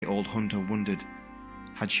old hunter wondered,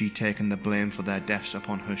 had she taken the blame for their deaths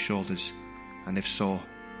upon her shoulders, and if so,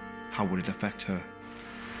 how would it affect her?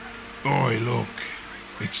 Oi, look,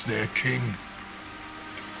 it's their king.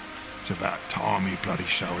 It's about time he bloody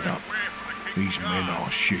showed up. These men are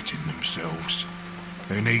shitting themselves.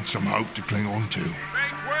 They need some hope to cling on to.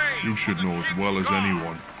 You should know as well as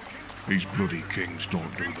anyone, these bloody kings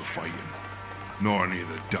don't do the fighting, nor any of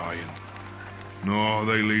the dying. No,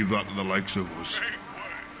 they leave that to the likes of us.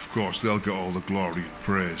 Of course, they'll get all the glory and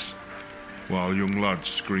praise, while young lads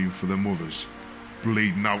scream for their mothers,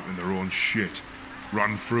 bleeding out in their own shit,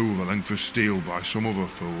 run through with a length of steel by some other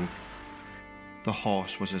fool. The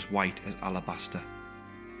horse was as white as alabaster.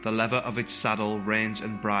 The leather of its saddle, reins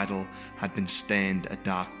and bridle had been stained a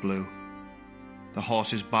dark blue. The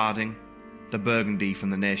horse's barding, the burgundy from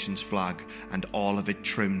the nation's flag, and all of it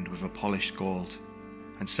trimmed with a polished gold,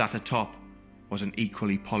 and sat atop was an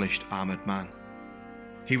equally polished armoured man.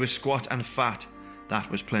 He was squat and fat, that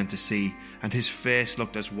was plain to see, and his face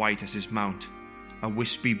looked as white as his mount. A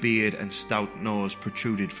wispy beard and stout nose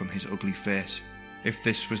protruded from his ugly face. If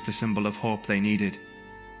this was the symbol of hope they needed,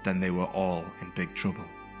 then they were all in big trouble.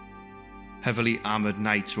 Heavily armoured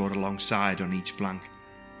knights rode alongside on each flank.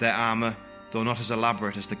 Their armour, though not as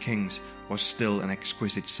elaborate as the king's, was still an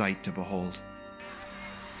exquisite sight to behold.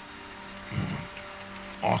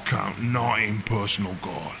 I count 19 personal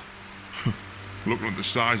guard. Looking at the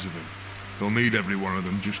size of him, they'll need every one of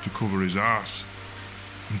them just to cover his arse.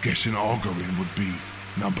 I'm guessing Argorin would be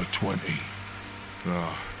number 20.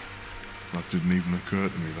 Ah, that didn't even occur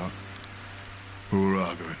to me, that. Poor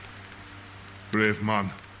Argorin. Brave man.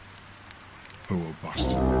 Poor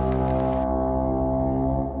bastard.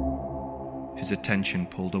 His attention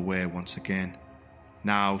pulled away once again,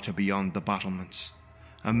 now to beyond the battlements.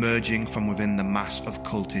 Emerging from within the mass of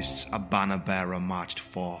cultists, a banner-bearer marched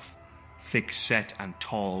forth, thick-set and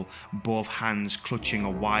tall, both hands clutching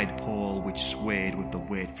a wide pole which swayed with the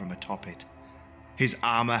weight from atop it. His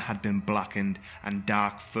armour had been blackened, and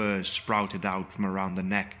dark furs sprouted out from around the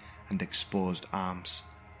neck and exposed arms.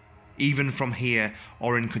 Even from here,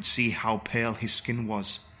 Orin could see how pale his skin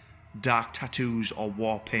was, dark tattoos or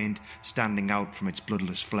war paint standing out from its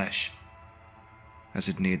bloodless flesh. As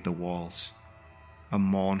it neared the walls, a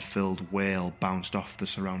morn-filled wail bounced off the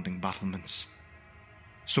surrounding battlements.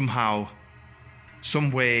 Somehow,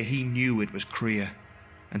 some way, he knew it was Kriya,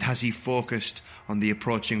 and as he focused on the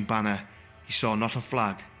approaching banner, he saw not a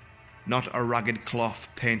flag, not a ragged cloth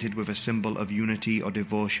painted with a symbol of unity or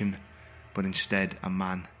devotion, but instead a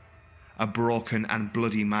man, a broken and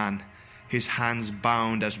bloody man, his hands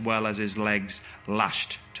bound as well as his legs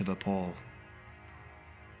lashed to the pole.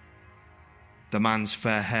 The man's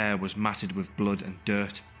fair hair was matted with blood and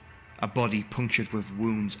dirt, a body punctured with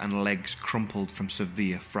wounds and legs crumpled from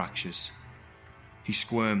severe fractures. He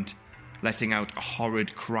squirmed, letting out a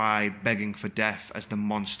horrid cry begging for death as the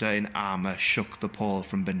monster in armour shook the pole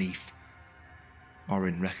from beneath.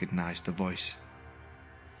 Orin recognised the voice.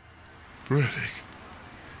 Bredig.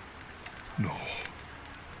 No.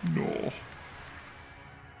 No.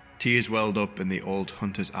 Tears welled up in the old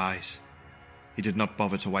hunter's eyes. He did not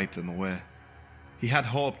bother to wipe them away. He had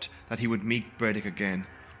hoped that he would meet Bredig again,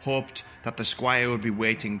 hoped that the squire would be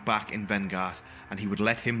waiting back in Vengard, and he would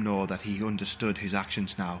let him know that he understood his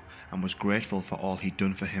actions now and was grateful for all he'd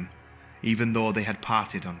done for him, even though they had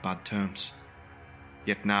parted on bad terms.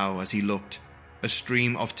 Yet now, as he looked, a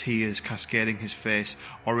stream of tears cascading his face,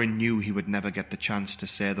 Orin knew he would never get the chance to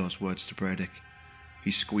say those words to Bredig.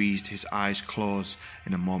 He squeezed his eyes closed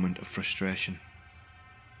in a moment of frustration.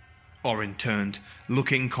 Orin turned,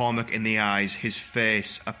 looking Cormac in the eyes, his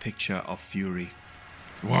face a picture of fury.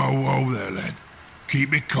 Whoa there, lad.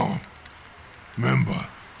 Keep it calm. Remember,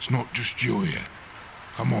 it's not just you here.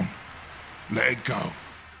 Come on, let it go.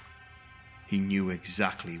 He knew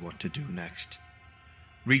exactly what to do next.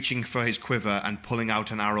 Reaching for his quiver and pulling out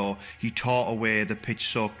an arrow, he tore away the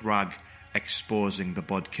pitch-soaked rag, exposing the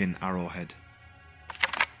bodkin arrowhead.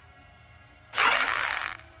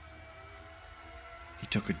 He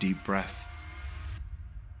took a deep breath.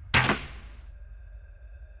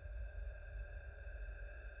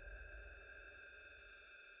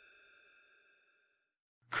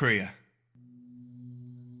 Kriya.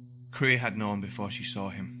 Kriya had known before she saw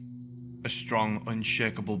him. A strong,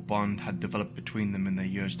 unshakable bond had developed between them in their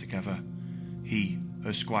years together. He,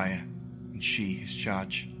 her squire, and she, his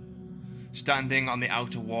charge. Standing on the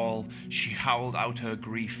outer wall, she howled out her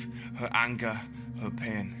grief, her anger, her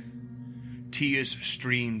pain. Tears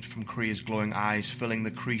streamed from Kriya's glowing eyes, filling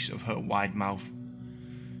the crease of her wide mouth.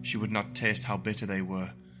 She would not taste how bitter they were,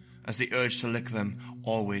 as the urge to lick them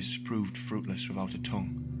always proved fruitless without a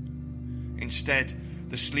tongue. Instead,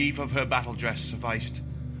 The sleeve of her battle dress sufficed,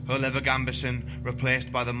 her leather gambeson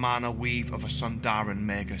replaced by the mana weave of a Sondaran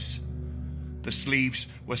magus. The sleeves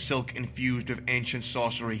were silk infused with ancient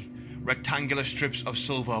sorcery, rectangular strips of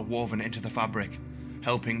silver woven into the fabric,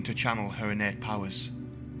 helping to channel her innate powers.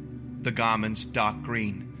 The garment's dark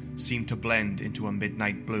green seemed to blend into a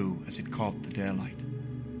midnight blue as it caught the daylight.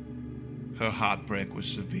 Her heartbreak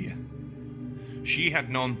was severe. She had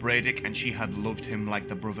known Bredick and she had loved him like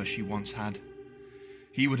the brother she once had.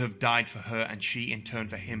 He would have died for her and she in turn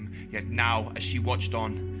for him, yet now, as she watched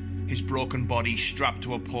on, his broken body strapped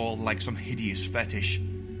to a pole like some hideous fetish,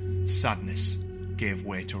 sadness gave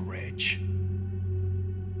way to rage.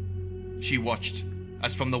 She watched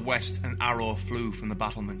as from the west an arrow flew from the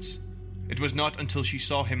battlements. It was not until she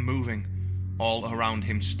saw him moving, all around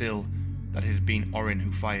him still, that it had been Orin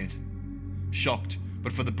who fired. Shocked,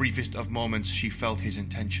 but for the briefest of moments she felt his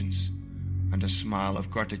intentions, and a smile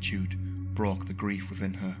of gratitude broke the grief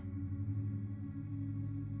within her.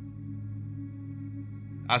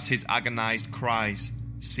 As his agonized cries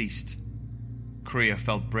ceased, Kreia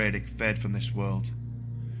felt Bredick fed from this world.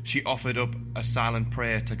 She offered up a silent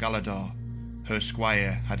prayer to Galador. Her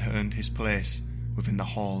squire had earned his place within the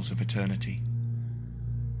halls of eternity.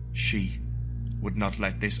 She would not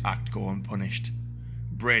let this act go unpunished.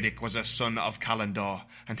 Bredick was a son of Callandor,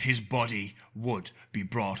 and his body would be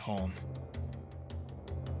brought home.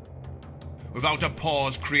 Without a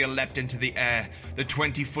pause, Kreia leapt into the air, the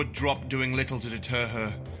 20-foot drop doing little to deter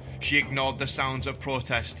her. She ignored the sounds of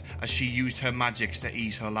protest as she used her magics to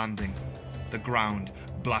ease her landing, the ground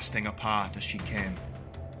blasting apart as she came.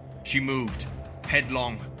 She moved,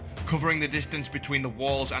 headlong, covering the distance between the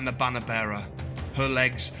walls and the banner bearer, her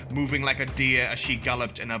legs moving like a deer as she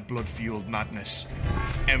galloped in a blood-fueled madness.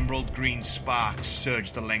 Emerald green sparks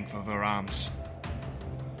surged the length of her arms.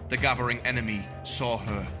 The gathering enemy saw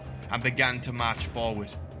her and began to march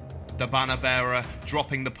forward, the banner bearer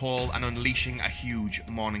dropping the pole and unleashing a huge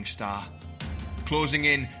morning star. Closing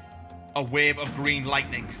in, a wave of green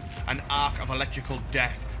lightning, an arc of electrical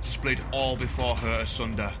death split all before her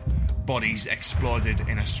asunder. Bodies exploded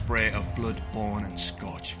in a spray of blood, bone, and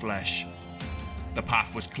scorched flesh. The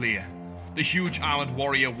path was clear. The huge armored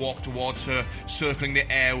warrior walked towards her, circling the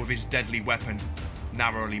air with his deadly weapon,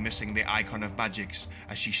 narrowly missing the icon of magics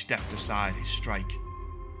as she stepped aside his strike.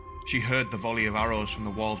 She heard the volley of arrows from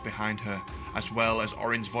the walls behind her, as well as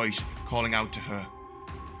Orin's voice calling out to her,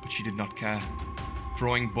 but she did not care.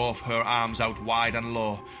 Throwing both her arms out wide and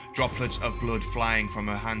low, droplets of blood flying from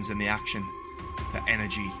her hands in the action, the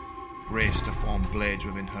energy raced to form blades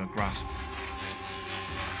within her grasp.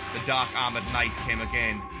 The dark-armoured knight came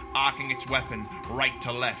again, arcing its weapon right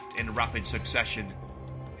to left in rapid succession,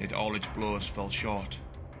 yet all its blows fell short.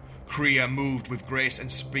 Kreia moved with grace and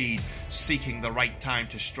speed, seeking the right time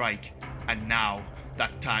to strike, and now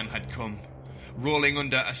that time had come. Rolling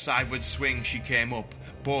under a sideward swing, she came up,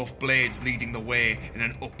 both blades leading the way in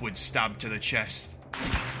an upward stab to the chest.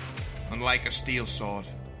 Unlike a steel sword,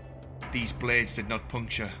 these blades did not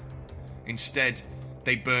puncture. Instead,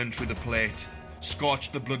 they burned through the plate,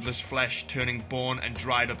 scorched the bloodless flesh, turning bone and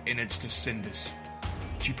dried-up innards to cinders.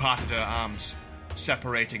 She parted her arms,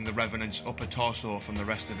 separating the revenant's upper torso from the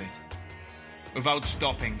rest of it. Without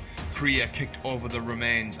stopping, Kreia kicked over the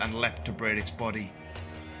remains and leapt to Bredick's body.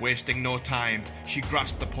 Wasting no time, she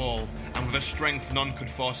grasped the pole and with a strength none could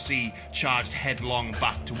foresee, charged headlong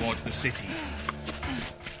back towards the city.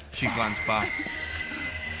 She glanced back.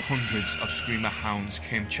 Hundreds of screamer hounds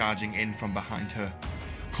came charging in from behind her,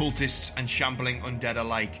 cultists and shambling undead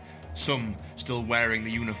alike, some still wearing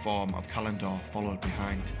the uniform of Callandor followed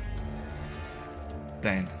behind.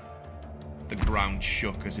 Then, the ground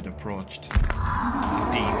shook as it approached. The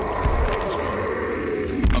demon was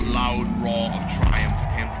coming. A loud roar of triumph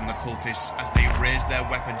came from the cultists as they raised their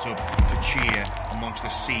weapons up to cheer amongst the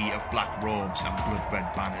sea of black robes and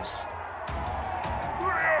blood-red banners.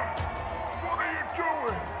 Kreia! What are you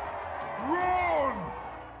doing? Run!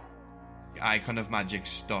 The icon of magic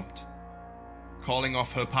stopped. Calling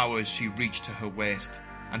off her powers, she reached to her waist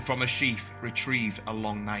and from a sheath retrieved a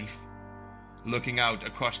long knife. Looking out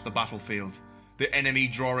across the battlefield, the enemy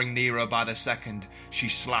drawing nearer by the second, she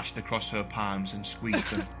slashed across her palms and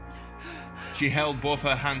squeezed them. She held both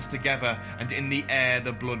her hands together, and in the air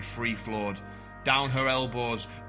the blood free-flowed. Down her elbows,